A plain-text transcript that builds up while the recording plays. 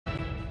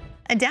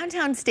A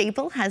downtown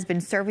staple has been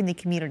serving the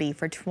community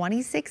for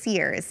 26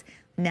 years.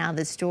 Now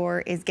the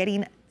store is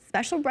getting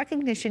special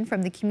recognition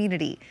from the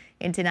community.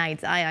 In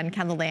tonight's Eye on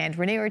Keloland,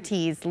 Renee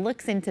Ortiz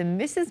looks into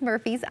Mrs.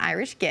 Murphy's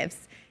Irish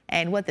gifts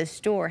and what the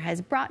store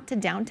has brought to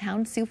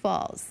downtown Sioux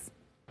Falls.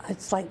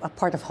 It's like a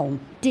part of home.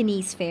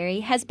 Denise Ferry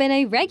has been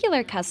a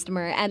regular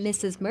customer at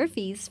Mrs.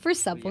 Murphy's for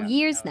several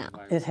years now.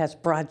 It has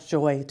brought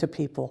joy to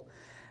people.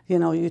 You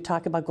know, you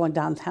talk about going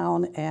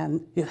downtown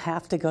and you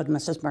have to go to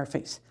Mrs.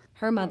 Murphy's.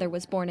 Her mother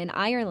was born in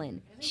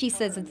Ireland. She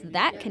says it's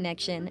that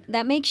connection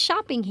that makes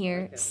shopping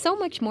here so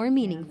much more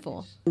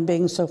meaningful.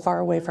 Being so far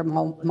away from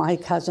home, my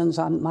cousins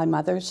on my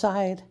mother's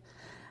side,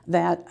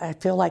 that I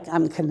feel like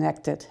I'm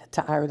connected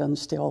to Ireland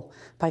still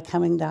by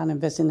coming down and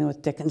visiting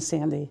with Dick and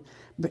Sandy.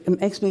 It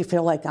makes me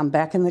feel like I'm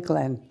back in the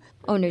Glen.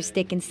 Owners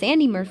Dick and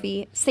Sandy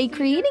Murphy say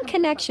creating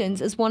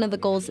connections is one of the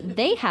goals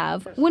they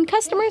have when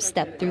customers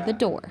step through the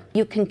door.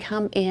 You can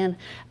come in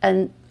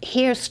and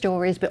hear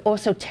stories, but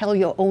also tell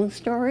your own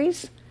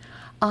stories.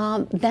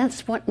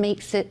 That's what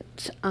makes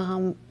it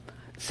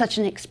such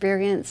an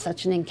experience,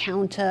 such an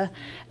encounter,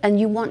 and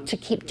you want to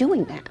keep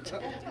doing that.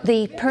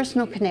 The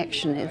personal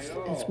connection is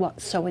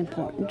what's so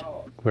important.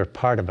 We're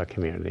part of a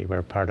community.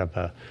 We're part of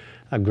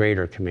a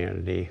greater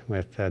community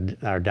with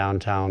our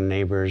downtown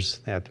neighbors,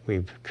 that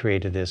we've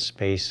created this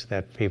space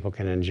that people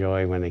can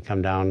enjoy when they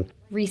come down.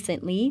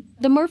 Recently,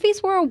 the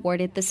Murphys were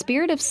awarded the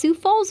Spirit of Sioux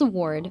Falls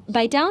Award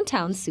by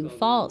Downtown Sioux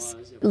Falls.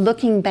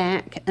 Looking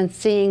back and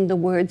seeing the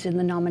words in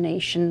the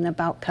nomination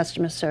about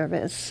customer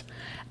service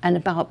and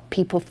about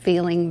people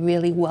feeling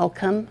really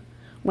welcome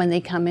when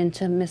they come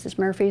into Mrs.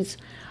 Murphy's,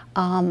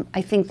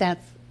 I think that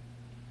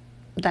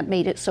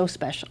made it so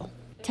special.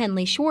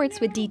 Tenley Schwartz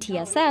with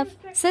DTSF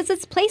says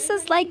it's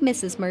places like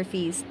Mrs.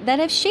 Murphy's that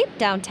have shaped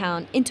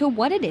downtown into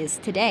what it is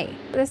today.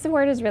 This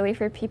award is really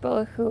for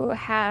people who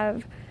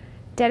have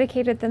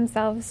dedicated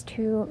themselves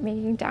to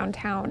making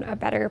downtown a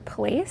better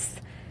place,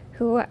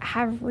 who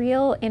have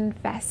real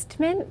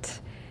investment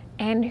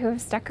and who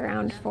have stuck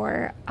around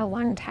for a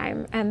long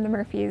time. And the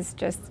Murphys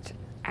just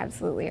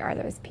absolutely are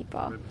those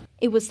people.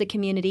 It was the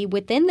community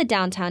within the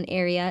downtown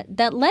area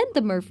that led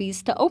the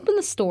Murphys to open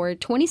the store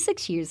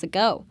 26 years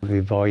ago.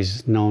 We've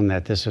always known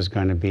that this was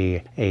going to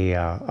be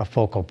a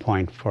focal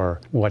point for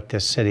what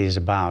this city is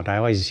about. I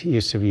always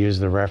used to use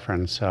the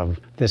reference of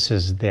this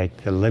is the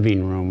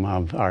living room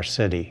of our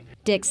city.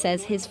 Dick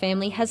says his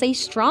family has a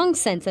strong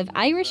sense of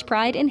Irish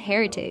pride and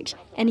heritage,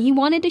 and he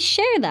wanted to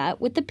share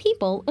that with the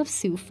people of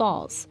Sioux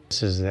Falls.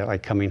 This is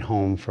like coming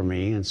home for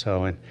me, and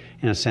so in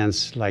a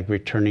sense, like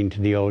returning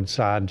to the old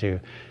sod to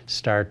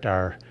start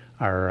our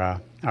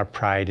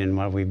pride in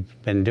what we've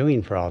been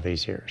doing for all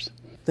these years.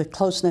 The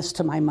closeness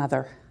to my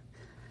mother,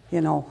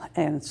 you know,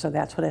 and so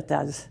that's what it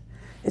does.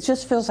 It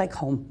just feels like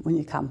home when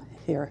you come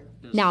here.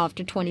 Now,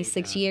 after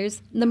 26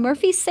 years, the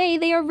Murphys say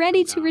they are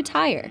ready to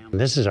retire.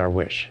 This is our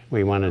wish.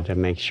 We wanted to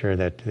make sure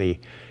that the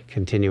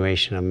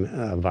continuation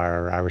of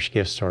our Irish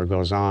gift store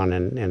goes on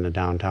in the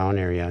downtown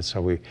area,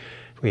 so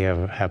we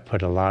have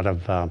put a lot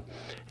of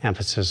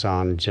emphasis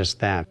on just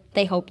that.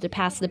 They hope to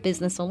pass the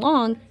business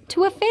along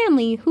to a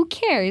family who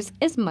cares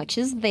as much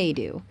as they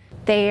do.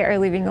 They are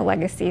leaving a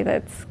legacy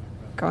that's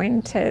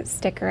going to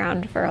stick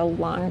around for a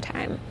long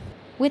time.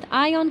 With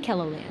Eye on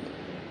Keloland,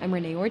 I'm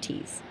Renee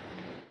Ortiz.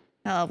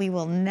 Oh, we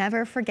will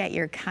never forget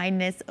your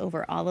kindness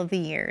over all of the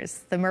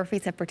years. The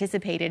Murphys have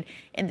participated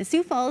in the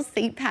Sioux Falls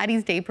St.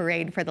 Patty's Day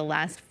Parade for the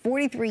last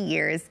 43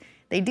 years.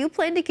 They do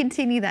plan to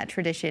continue that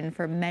tradition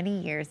for many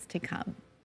years to come.